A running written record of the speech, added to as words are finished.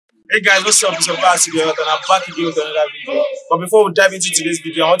Hey guys, what's up? It's your boss and I'm back again with another video. But before we dive into today's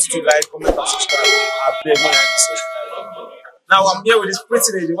video, I want you to like, comment, and subscribe. I beg you to subscribe. Now I'm here with this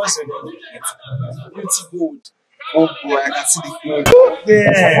pretty lady. What's her name? Beauty Gold. Oh boy, I can see the gold.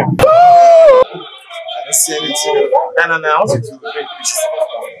 Yeah. I don't see anything. No. I want you to wait.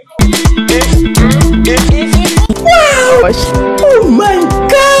 Wow! Oh my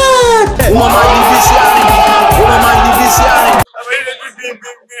God! Are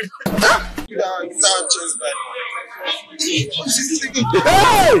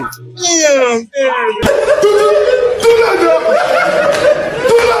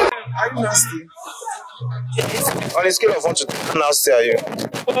you nasty? On a scale of 1 to 10, how nasty are you?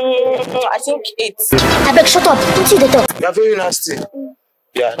 I think 8. I beg, shut up. Don't see the talk. You are very nasty.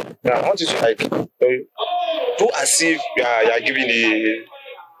 Yeah. I want you to like do as if you are giving the.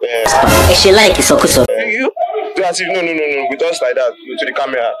 She like it, so you do as if no. We just like that to the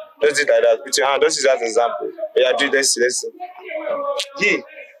camera. Just do it like that. With your hand. Just use that as an example. Yeah, do this. Yeah.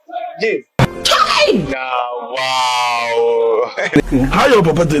 Nah, wow. How your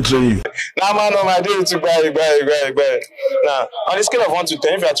papa they train you? Nah, man, no, I do it to buy. Now, on a scale of 1 to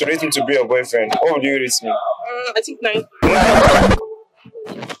 10, if you had to rate me to be your boyfriend, what would you rate me? I think 9.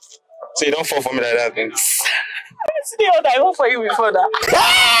 So you don't fall for me like that, then. See what I want for you before that.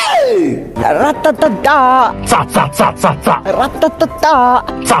 Hey! Ratatata!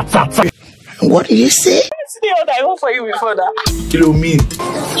 Ratatata! What did you say? See what I want for you before that. You know me.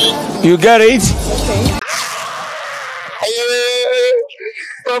 You get it?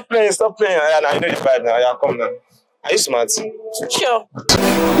 Okay. Stop playing. Yeah, now you know the vibe now. Yeah, come now. Are you smart? Sure.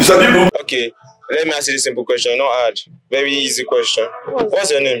 You said you. Okay. Let me ask you this simple question, not hard. Very easy question.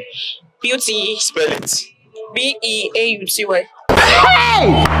 What's your name? Beauty. Spell it. Beauty. Hey!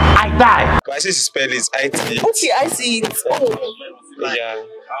 I die. But I see you spell it. I-T. Okay, I see it. Oh. Yeah.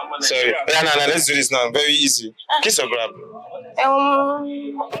 Sorry. Yeah, no, let's do this now. Very easy. Kiss or grab?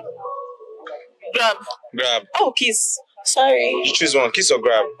 Grab. Oh, kiss. Sorry. You choose one. Kiss or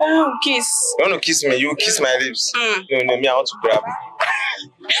grab? Kiss. You want to kiss me? You kiss my lips. No, me, I want to grab.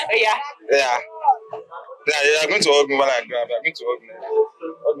 Yeah. Yeah, you're going to hug me while I grab. You're going to hug me.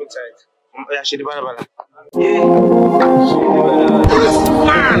 Hug me tight. Yeah, she bala.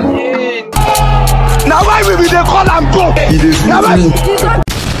 Now why will they call and go?